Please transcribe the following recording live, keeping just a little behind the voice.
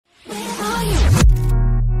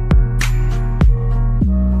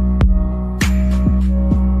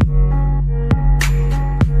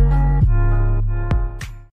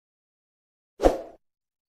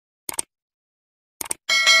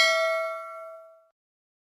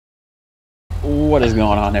What is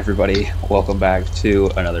going on, everybody? Welcome back to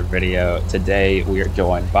another video. Today we are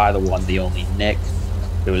joined by the one, the only Nick,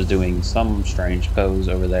 who is doing some strange pose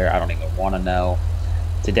over there. I don't even want to know.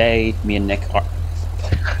 Today, me and Nick are...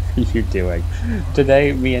 what are you doing?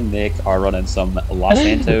 Today, me and Nick are running some Los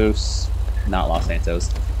Angeles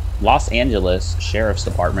Sheriff's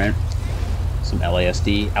Department, some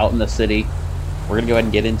LASD out in the city. We're going to go ahead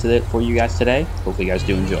and get into it for you guys today. Hopefully you guys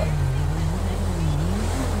do enjoy.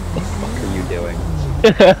 What the fuck are you doing?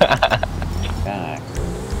 Back.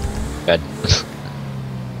 Good.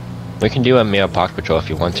 We can do a Mail Park Patrol if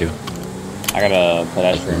you want to. I got a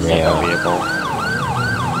pedestrian sector vehicle.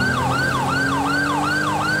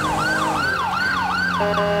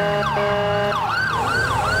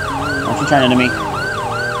 Why don't you turn into me?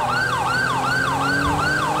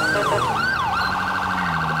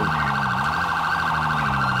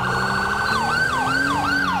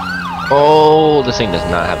 Oh, this thing does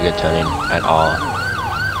not have good turning at all.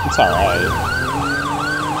 It's alright.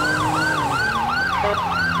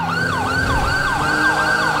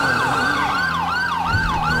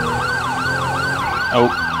 Oh.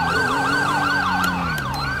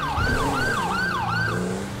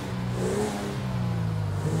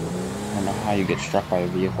 I don't know how you get struck by a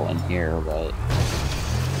vehicle in here, but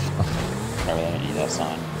whatever, they didn't need that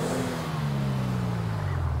sign.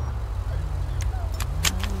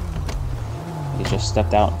 He just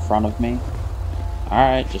stepped out in front of me.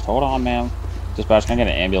 Alright, just hold on, ma'am. Dispatch, can I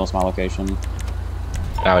get an ambulance to my location?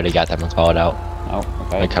 I already got them and called out. Oh,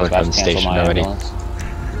 okay. They're coming from the station already.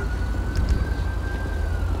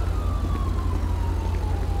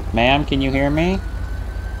 Ma'am, can you hear me?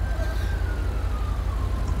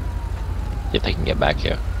 See if they can get back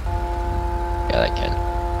here. Yeah, they can.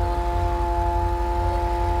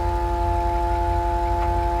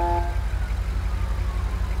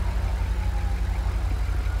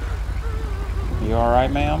 You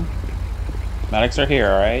alright, ma'am? Medics are here,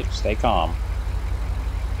 alright? Stay calm.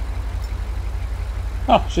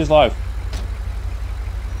 Oh, she's alive.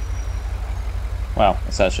 Well,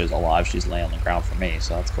 it says she's alive. She's laying on the ground for me,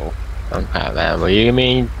 so that's cool. Okay, man. Will you give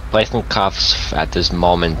me placing cuffs at this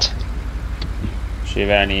moment? She have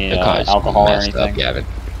any alcohol or anything? Up, yeah,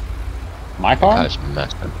 my car? The car's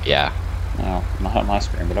messed up. Yeah. No, not on my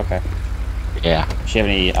screen, but okay. Yeah. Does she have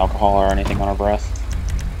any alcohol or anything on her breath?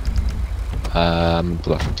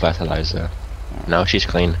 Breathalyzer. Right. No, she's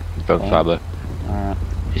clean. Drug problem. Alright.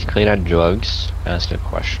 She's clean on drugs. Ask the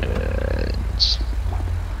questions.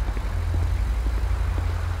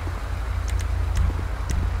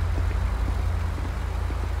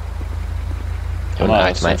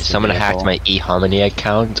 Someone hacked my eHarmony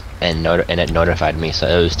account and it notified me, so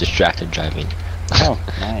it was distracted driving. Oh,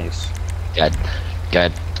 nice. Good.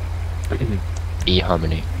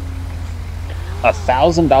 eHarmony.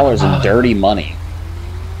 $1,000 in dirty money.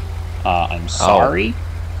 I'm sorry.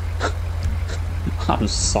 Oh. I'm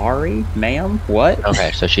sorry, ma'am. What?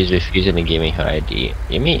 Okay, so she's refusing to give me her ID.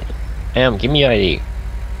 Give me your ID.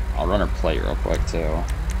 I'll run her plate real quick too.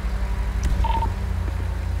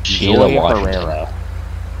 Sheila Washington. Herrera.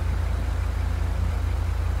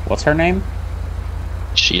 What's her name?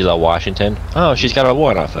 Sheila Washington. Oh, she's got a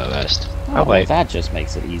warrant off her vest. Oh, well, that just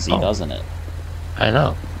makes it easy, doesn't it? I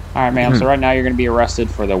know. Alright, ma'am, so right now you're going to be arrested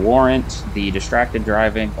for the warrant, the distracted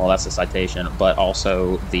driving, well, that's a citation, but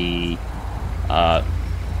also the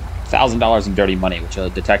 $1,000 in dirty money, which a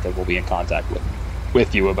detective will be in contact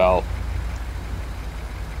with you about.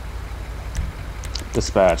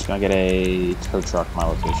 Dispatch, can I get a tow truck to my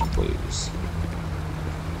location, please?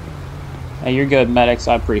 Hey, you're good, medics.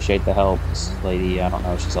 I appreciate the help. This lady, I don't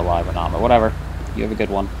know if she's alive or not, but whatever. You have a good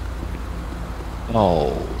one.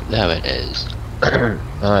 Oh, there it is.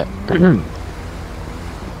 Alright.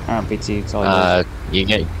 Alright, PT, it's all yours. You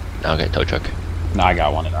get... Okay, tow truck. No, I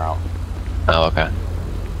got one in route. Oh, okay.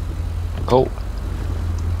 Cool.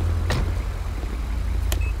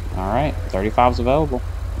 Alright, 35's available.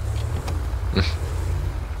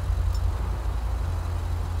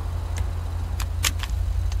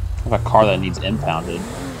 I have a car that needs impounded.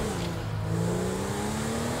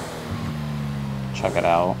 Check it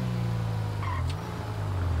out.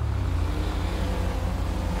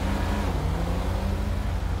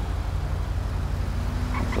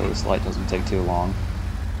 Hopefully this light doesn't take too long.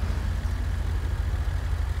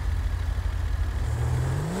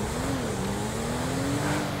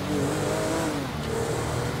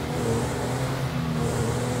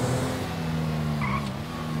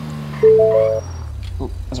 Ooh,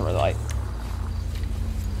 that's a red light.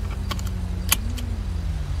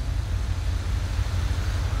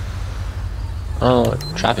 Oh,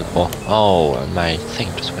 traffic pole. Oh, my thing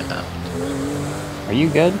just went out. Are you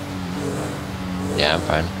good? Yeah, I'm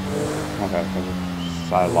fine. Okay,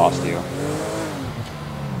 'cause I lost you.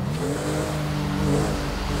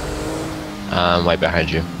 Right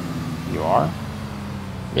behind you. You are?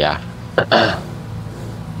 Yeah. No,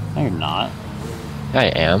 you're not. I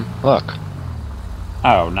am. Look.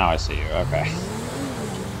 Oh, now I see you. Okay.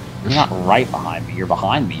 You're not right behind me. You're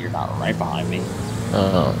behind me. You're not right behind me.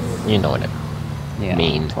 Oh, you know what I Yeah,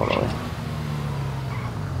 mean. totally.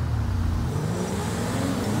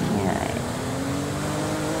 Alright.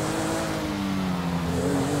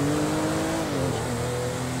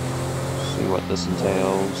 See what this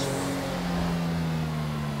entails.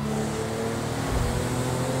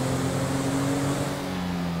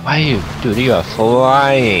 Why you, dude? You are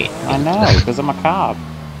flying. I know, because I'm a cop.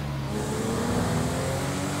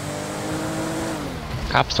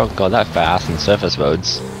 Cops don't go that fast in surface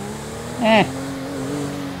roads. Eh.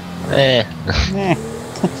 Eh. Eh.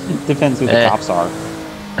 Depends who the Eh. cops are.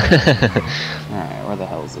 Alright, where the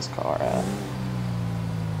hell is this car at?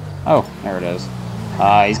 Oh, there it is.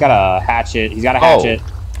 He's got a hatchet. He's got a hatchet.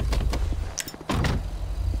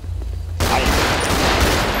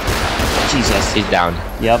 Jesus. He's down.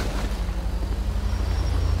 Yep.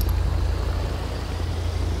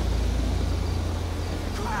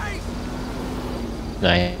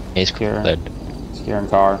 Nice. He's cleared. Securing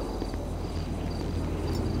car.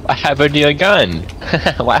 What happened to your gun?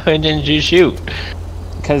 Why didn't you shoot?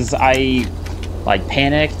 Because I, like,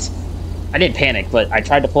 panicked. I didn't panic, but I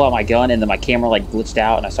tried to pull out my gun, and then my camera, like, glitched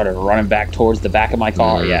out, and I started running back towards the back of my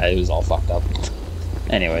car. Yeah, it was all fucked up.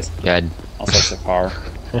 Anyways. Good. I'll search the car.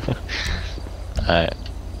 Alright.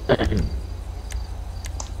 Can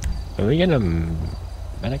we get a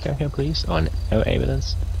medic out here, please? On no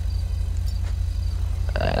ambulance?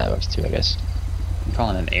 That works too, I guess. You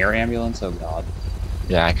calling an air ambulance? Oh, God.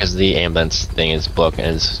 Yeah, because the ambulance thing is broken.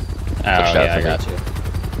 Is Oh, yeah, I got you.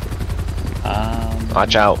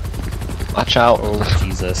 Watch out. Watch out. Oh,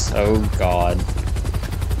 Jesus. Oh, God.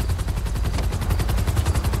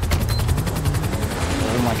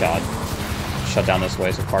 Oh, my God. Shut down this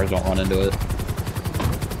way so cars don't run into it.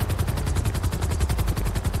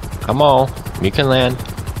 Come on. You can land.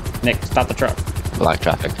 Nick, stop the truck. Block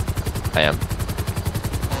traffic. I am.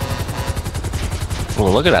 Oh,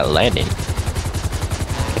 look at that landing.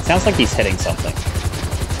 It sounds like he's hitting something.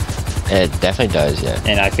 It definitely does, yeah.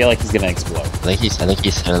 And I feel like he's gonna explode. I think he's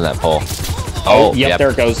hitting that pole. Oh, yep,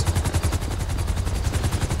 there it goes.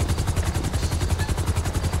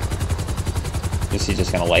 Is he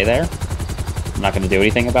just gonna lay there? I'm not gonna do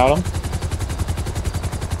anything about him?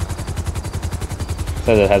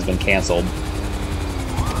 Says it has been canceled.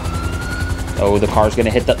 Oh, the car's gonna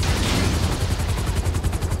hit the...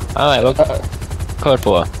 Alright, look. Code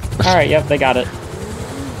 4. Alright, yep, they got it.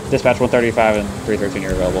 Dispatch 135 and 313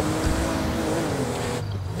 are available.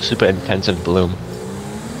 Super intensive bloom.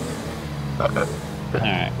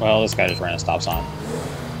 Alright, well, this guy just ran a stop sign.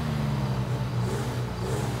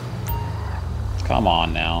 Come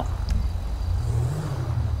on now.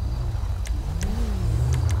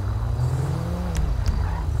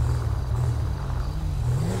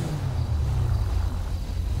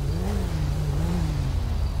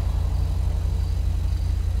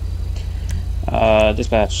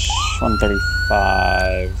 Dispatch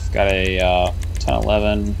 135. Got a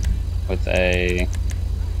 1011 with a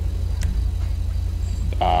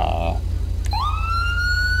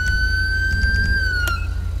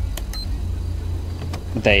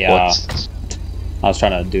I was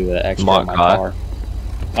trying to do the extra on my car.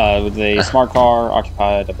 With a smart car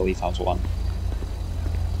occupied, I believe, ×1.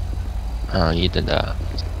 Oh, you did that.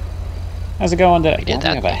 How's it going? You did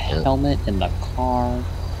that. Have a helmet in the car.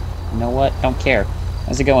 You know what? Don't care.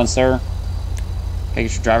 How's it going, sir? Can I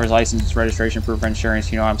get your driver's license, registration, proof of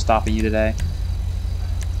insurance? You know I'm stopping you today.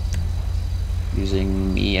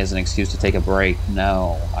 Using me as an excuse to take a break.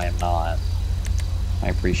 No, I am not. I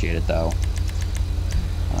appreciate it, though.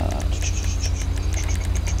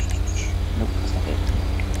 Nope, that's not it.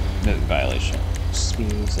 No violation.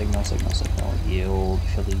 Speed, signal, yield,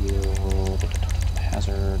 fill the yield,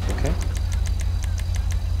 hazard, okay.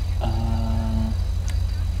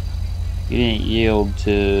 You didn't yield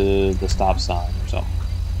to the stop sign or something.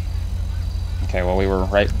 Okay, well we were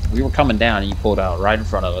coming down and you pulled out right in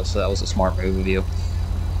front of us, so that was a smart move of you.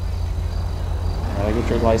 Did I get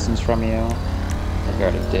your license from you? I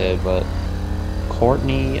already did, but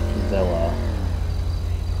Courtney Villa.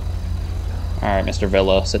 Alright, Mr.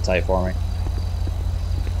 Villa, sit tight for me.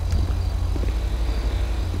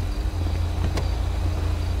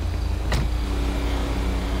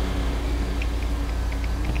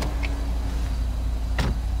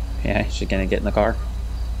 Yeah, she's gonna get in the car.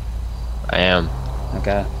 I am.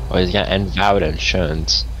 Okay. Well, he's got invalid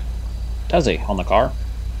insurance. Does he? On the car?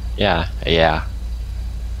 Yeah, yeah.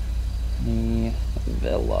 The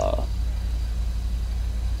Villa.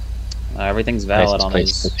 Everything's valid License on plate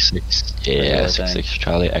his 66. Yeah, regular 66 thing.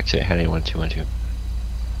 Charlie, exit heading 1212.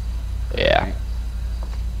 Yeah. Right.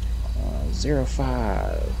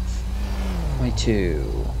 05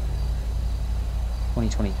 22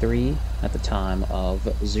 2023 at the time of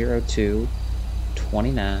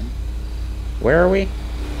 02/29. Where are we?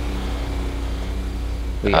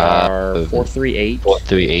 We are 438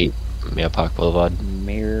 438 Mirror Park Boulevard.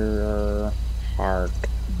 Mirror Park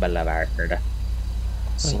Boulevard.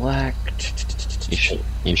 Select.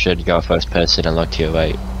 You should go first person and look to your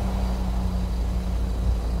right.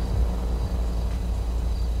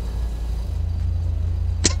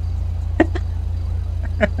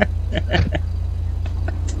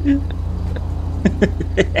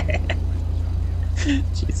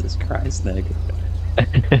 Jesus Christ, Nick.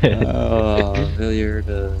 Oh, failure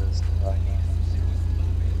to.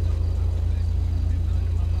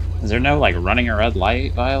 Is there no like running a red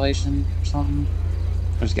light violation or something?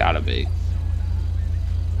 There's gotta be.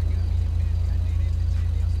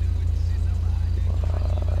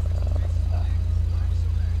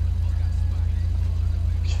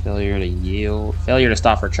 Failure to yield. Failure to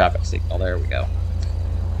stop for traffic signal. There we go.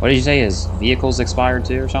 What did you say? His vehicle's expired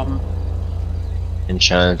too or something?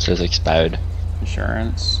 Insurance is expired.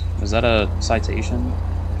 Insurance. Was that a citation?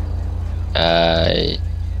 I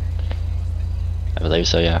believe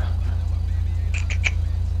so, yeah.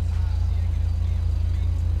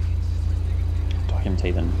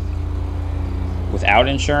 Documentation. Without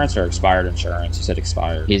insurance or expired insurance? You said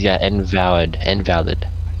expired. He's got invalid.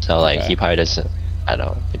 So like Okay. he probably doesn't. I don't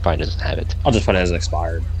know. He probably doesn't have it. I'll just put it as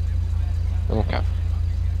expired. Okay.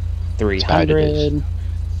 300.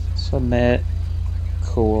 Submit.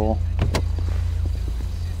 Cool.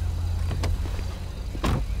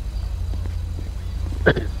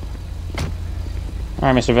 Alright,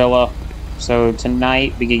 Mr. Villa. So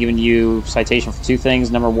tonight we giving you citation for two things.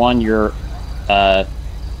 Number one, you have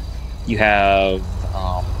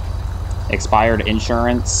expired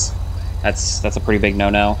insurance. That's a pretty big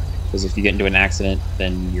no-no, because if you get into an accident,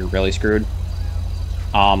 then you're really screwed.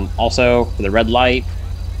 Also, for the red light,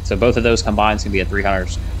 so both of those combined is going to be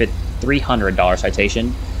a $300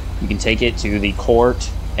 citation. You can take it to the court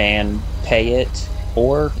and pay it,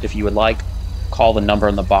 or if you would like, call the number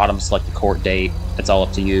on the bottom, select the court date. It's all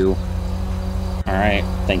up to you. Alright,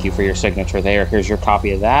 thank you for your signature there. Here's your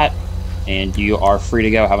copy of that, and you are free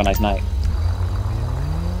to go. Have a nice night.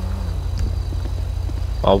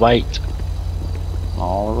 I'll wait.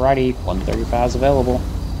 Alrighty, 135 is available,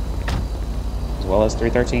 as well as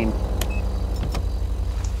 313.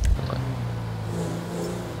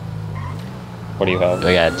 What do you have?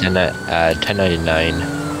 We got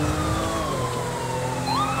 1099.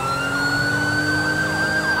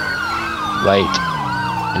 Right,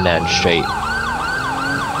 and then straight.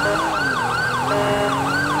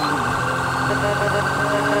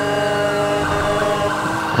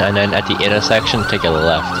 And then at the intersection, take a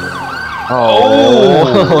left.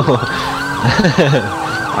 Oh!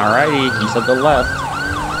 Alrighty, you said the left.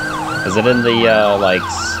 Is it in the,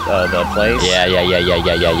 the place? Yeah.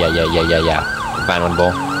 Find one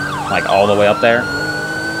bull. Like all the way up there?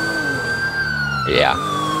 Yeah.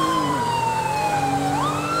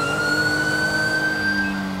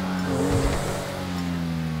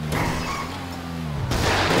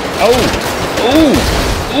 Oh!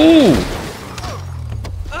 Ooh! Ooh!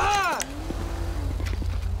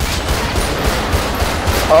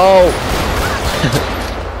 Oh!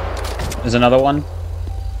 There's another one?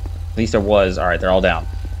 At least there was. Alright, they're all down.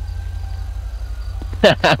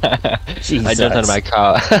 Jesus. I jumped out of my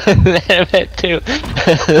car a little bit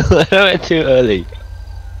too early.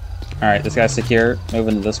 Alright, this guy's secure.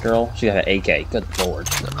 Moving to this girl. She got an AK. Good lord.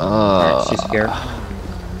 Oh. Alright, she's secure.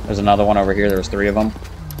 There's another one over here. There was 3 of them.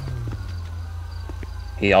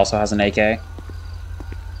 He also has an AK.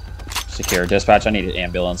 Secure. Dispatch, I need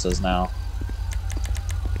ambulances now.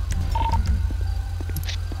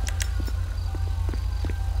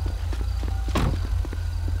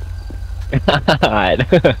 God.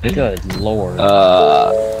 Good lord.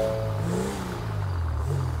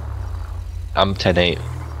 I'm 10-8.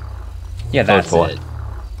 Yeah, that's it.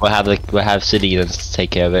 We'll have city units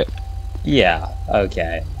take care of it. Yeah,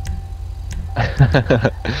 okay.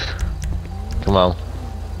 Come on.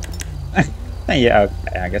 Yeah,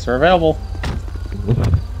 okay. I guess we're available.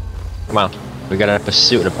 Come on. We got a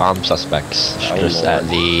pursuit of armed suspects just at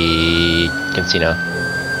the casino.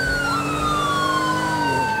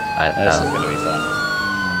 This is gonna be fun.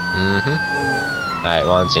 Mm-hmm. Alright,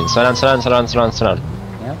 one scene. Slow down, slow down, slow down, slow down, slow down.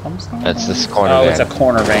 Yep, I'm slowing That's down. this corner Oh, van. it's a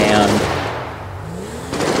corner van.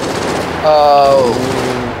 Oh!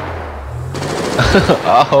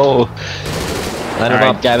 Oh! Line him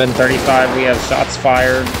up, Gavin. 35, we have shots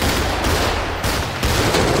fired.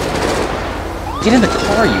 Get in the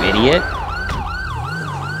car, you idiot.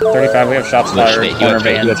 35, we have shots fired. Corner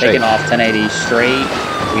van taking off 1080 straight.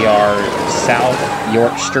 We are South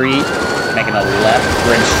York Street, making a left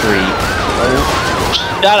Bridge Street. Oh.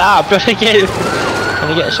 Shut up! I'm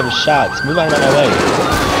trying to get some shots. Move out of my way.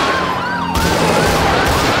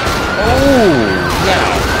 Oh, yeah.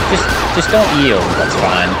 Just don't yield. That's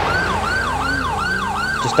fine.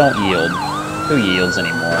 Just don't yield. Who yields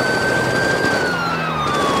anymore?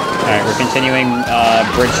 Alright, we're continuing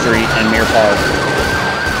Bridge Street and Mere Park.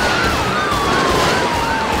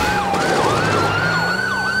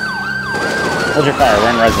 Hold your car, we're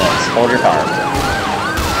in residence. Hold your car.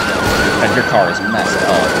 And your car is messed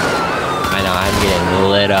up. I know, I'm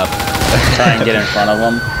getting lit up. Try and get in front of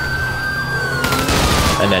them.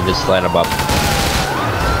 And then just line them up.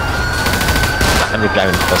 I'm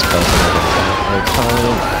driving close.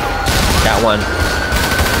 Got one.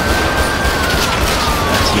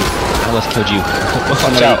 That's you. I almost killed you.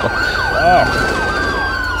 Watch out. Oh.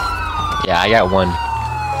 Yeah, I got one.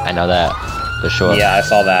 I know that. For sure. Yeah, I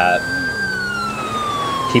saw that.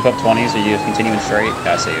 Keep up 20s, or you just continuing straight?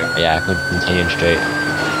 Yeah, I see you. Yeah, I can continue straight.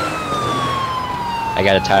 I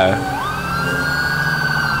got a tire.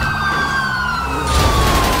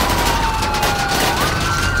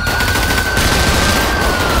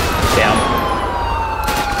 Down.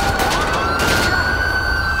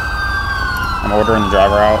 I'm ordering the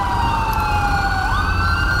driver out.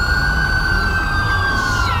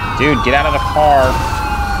 Dude, get out of the car.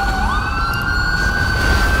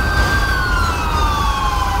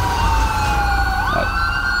 Oh,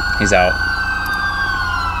 he's out.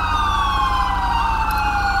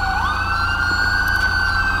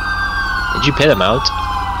 Did you pit him out?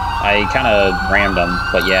 I kind of rammed him,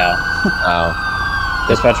 but yeah. Oh.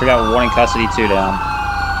 Dispatcher got one in custody, 2 down.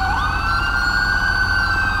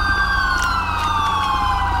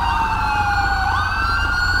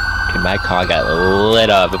 Dude, my car got lit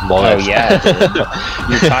up with bullets. Oh yeah, it did.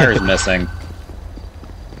 Your tire's missing.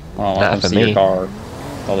 Hold on, let me see your car.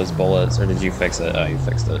 All those bullets, or did you fix it? Oh, you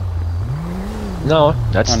fixed it. No,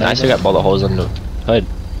 that's I still got bullet holes in the hood.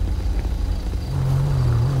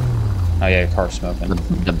 Oh yeah, your car's smoking.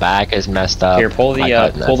 The back is messed up. Here, pull the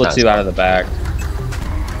 2 out of the back.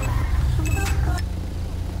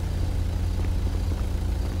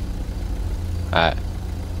 Alright.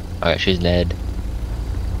 Okay, she's dead.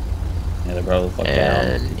 Yeah, they're both down.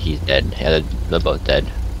 And he's dead. Yeah, they're both dead.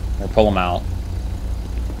 Or pull them out.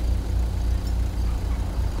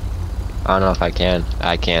 I don't know if I can.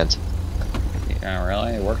 I can't. Yeah,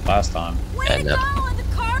 really? It worked last time. And, the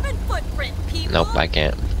carbon footprint, people. nope, I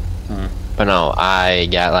can't. Hmm. But no, I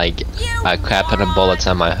got like a crap ton of bullets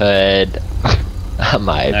on my hood.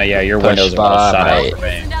 My No, yeah, your windows are all shot out for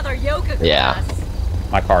me. Another yoga Yeah. class.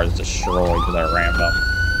 My car is destroyed because I rammed them.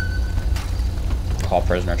 Call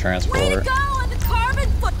prisoner Way to transport. go on the carbon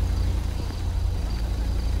foot.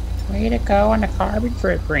 Way to go on the carbon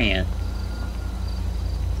footprint.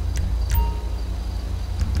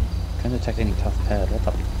 Couldn't detect any tough ped. What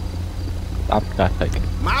the? Stop traffic.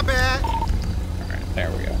 My bad. Alright, there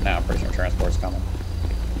we go. Now prisoner transport's coming.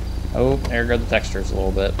 Oh, there go the textures a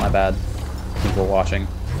little bit. My bad. People watching.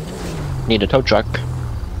 Need a tow truck.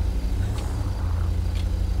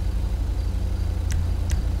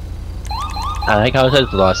 I like how it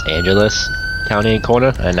says Los Angeles County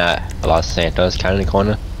corner and not Los Santos County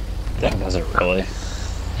corner. That does it really.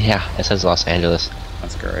 Yeah, it says Los Angeles.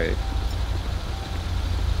 That's great.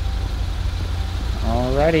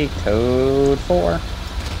 Alrighty, code 4.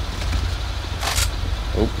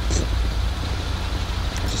 Oops.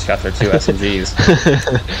 Just got their 2 SMGs.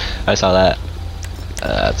 I saw that.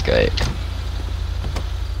 That's great.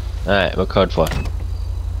 Alright, what code for?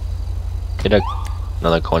 Get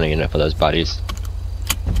another corner unit for those bodies.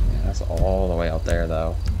 Yeah, that's all the way out there,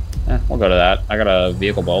 though. We'll go to that. I got a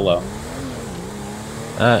vehicle bolo.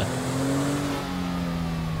 Alright.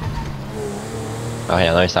 Oh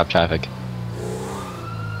yeah, let me stop traffic.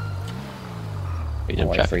 I'll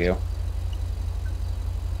wait for you.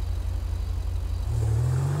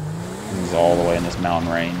 He's all the way in this mountain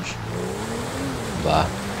range. Blah.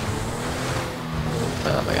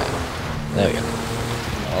 Oh my god. There we go.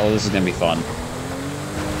 Oh, this is gonna be fun.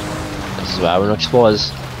 This is where everyone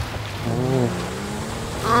explores.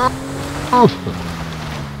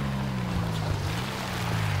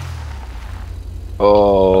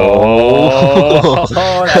 Oh.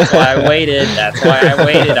 Oh, that's why I waited. That's why I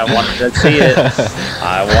waited. I wanted to see it.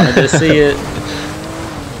 I wanted to see it.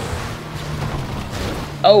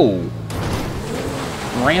 Oh.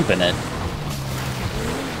 Ramping it.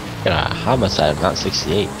 Got a homicide, not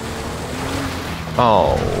 68.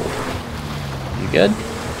 Oh. You good?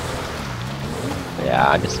 Yeah,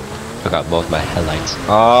 I just took out both my headlights.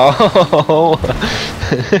 Oh.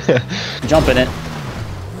 Jump in it.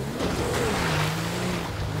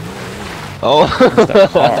 Oh. The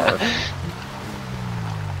car.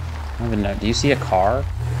 I don't even know. Do you see a car?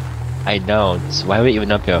 I don't. So why would it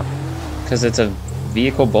even up here? Because it's a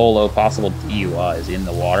vehicle bolo, possible DUIs in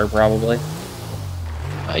the water, probably.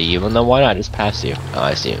 Are you in the one? I just passed you. Oh,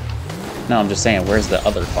 I see you. No, I'm just saying, where's the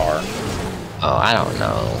other car? Oh, I don't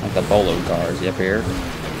know. Like the bolo cars, you up here?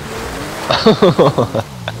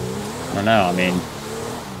 I don't know, I mean...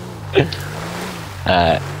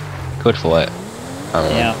 Good for it.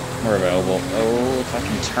 Yeah, we're available. Oh, if I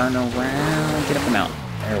can turn around, get up the mountain.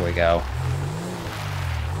 There we go.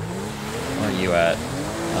 Where are you at?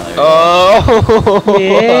 Oh, Oh!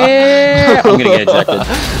 yeah! I'm gonna get ejected.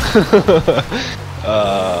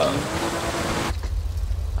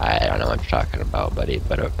 I don't know what you're talking about, buddy,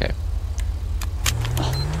 but okay.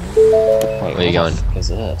 Wait, where are you going? What is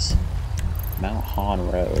this? Mount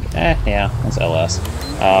Han Road. Yeah, that's LS.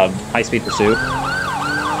 High-speed pursuit.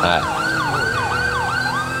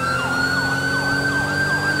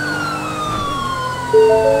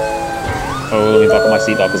 Oh, let me buckle my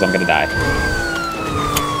seatbelt because I'm gonna die.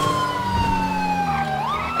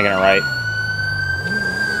 Taking it right.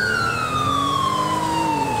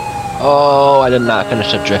 Oh, I did not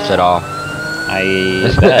finish the drift at all.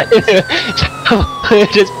 I bet.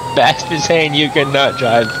 Just bastard saying you cannot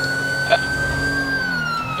drive.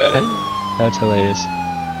 That's hilarious.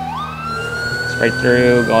 Straight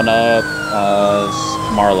through, going up,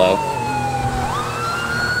 Marlow.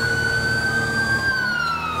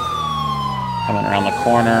 Coming around the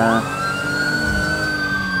corner.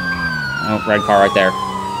 Oh, red car right there.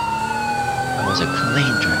 That was a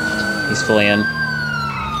clean drift. He's fleeing.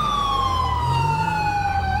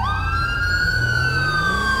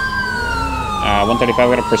 135,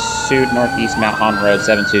 we got a pursuit northeast Mount Han Road,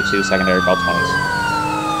 722, secondary bell 20s.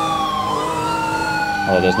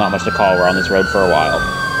 Although there's not much to call, we're on this road for a while.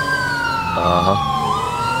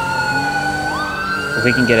 If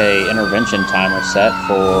we can get a intervention timer set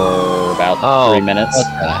for about 3 minutes.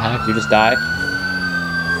 What the heck? You just die?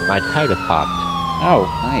 My tire popped. Oh,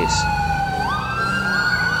 nice.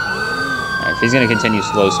 Alright, if he's gonna continue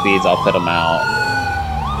slow speeds, I'll put him out.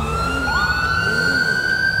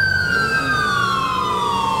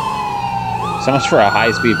 So much for a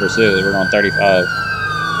high-speed pursuit. We're going 35.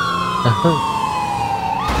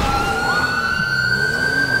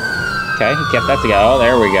 Okay, he kept that to go. Oh,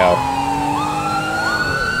 there we go.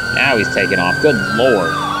 Now he's taking off. Good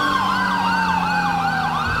lord.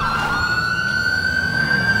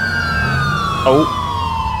 Oh.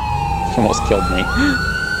 Almost killed me.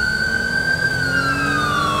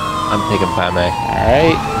 I'm taking primary.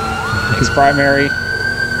 Alright. He's primary.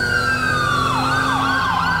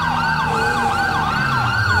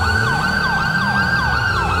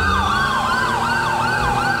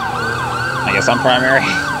 I guess I'm primary.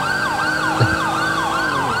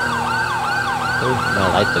 My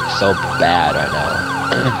lights look so bad right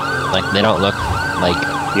now. Like, they don't look like...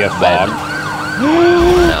 You have fog?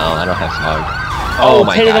 No, I don't have fog. Oh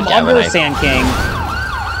my god, Gavin, under, Sand King.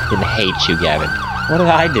 I hate you, Gavin. What did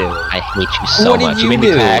I do? I hate you so much. You made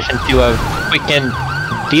me crash into a freaking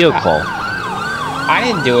vehicle. I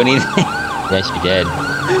didn't do anything. Yes, you did.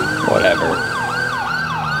 Whatever.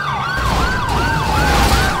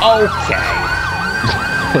 Okay.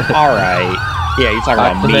 Alright. Yeah, you're talking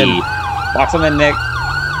about me. Box him in, Nick.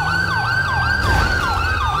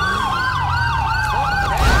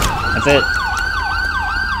 That's it.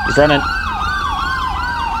 He's running.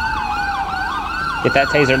 Get that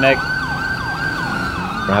taser, Nick.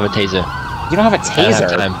 I don't have a taser. You don't have a taser? I don't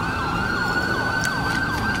have time.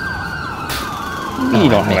 You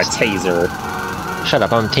don't have a taser. Shut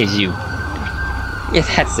up, I'm gonna tase you. Yeah,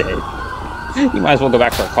 that's it. You might as well go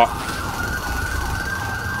back for a call.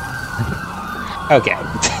 Okay.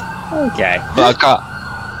 Okay.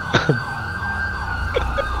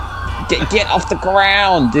 Get off the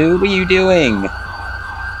ground, dude. What are you doing?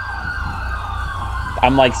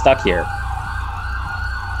 I'm like stuck here.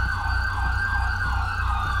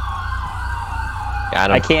 Got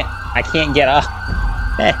him. I can't get up.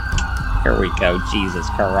 Here we go. Jesus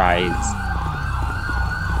Christ.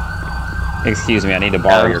 Excuse me, I need to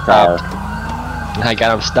borrow your car. I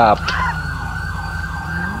got him stopped.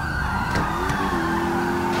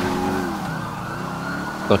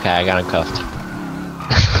 Okay, I got him cuffed.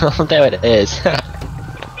 Oh, there it is.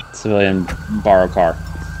 Civilian borrow car.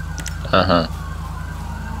 Uh-huh.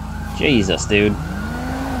 Jesus, dude.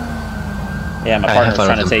 Yeah, my I partner was have fun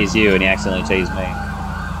trying to with tase you, and he accidentally tased me.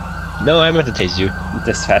 No, I meant to tase you.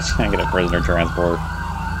 Dispatch, can I get a prisoner transport?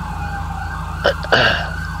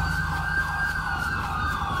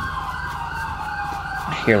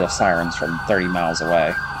 I hear the sirens from 30 miles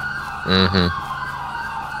away. Mm-hmm.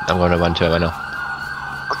 I'm going to run to it right now.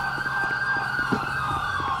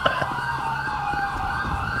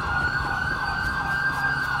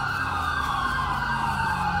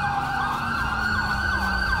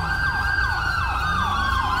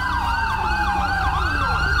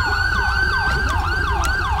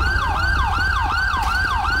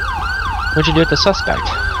 What'd you do with the suspect?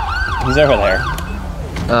 He's over there.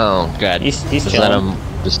 Oh, good. He's just chilling. let him.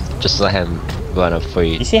 Just let him run up for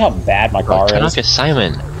you. You see how bad my car Turn is? off your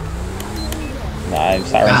siren. Nah,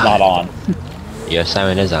 siren's not on. Your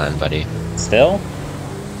siren is on, buddy. Still?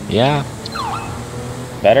 Yeah.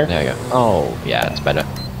 Better? There you go. Oh, yeah, it's better.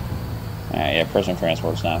 Alright, yeah, prisoner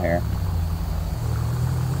transport's now here.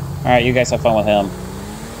 Alright, you guys have fun with him.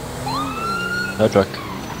 No truck.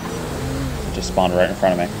 It just spawned right in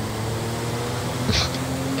front of me.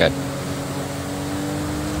 Good.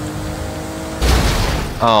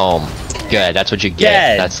 Oh, good. That's what you get.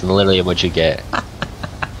 Dead. That's literally what you get. I'm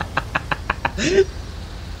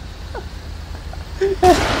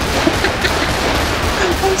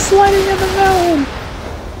sliding in the mountain!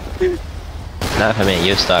 Not for me.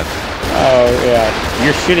 You're stuck. Oh, yeah.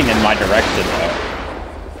 You're shooting in my direction, though.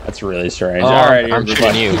 That's really strange. Oh, Alright, I'm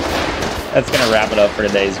shooting you. That's gonna wrap it up for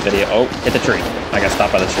today's video. Oh, hit the tree. I got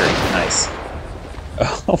stopped by the tree. Nice.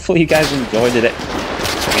 Hopefully you guys enjoyed it.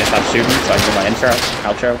 I'm gonna stop shooting so I can do my intro,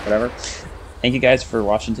 outro, whatever. Thank you guys for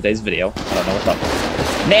watching today's video. I don't know what's up.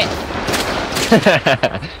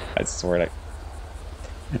 I swear to.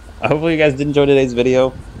 Hopefully you guys did enjoy today's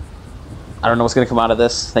video. I don't know what's gonna come out of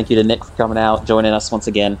this. Thank you to Nick for coming out, joining us once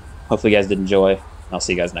again. Hopefully you guys did enjoy. I'll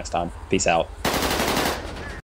see you guys next time. Peace out.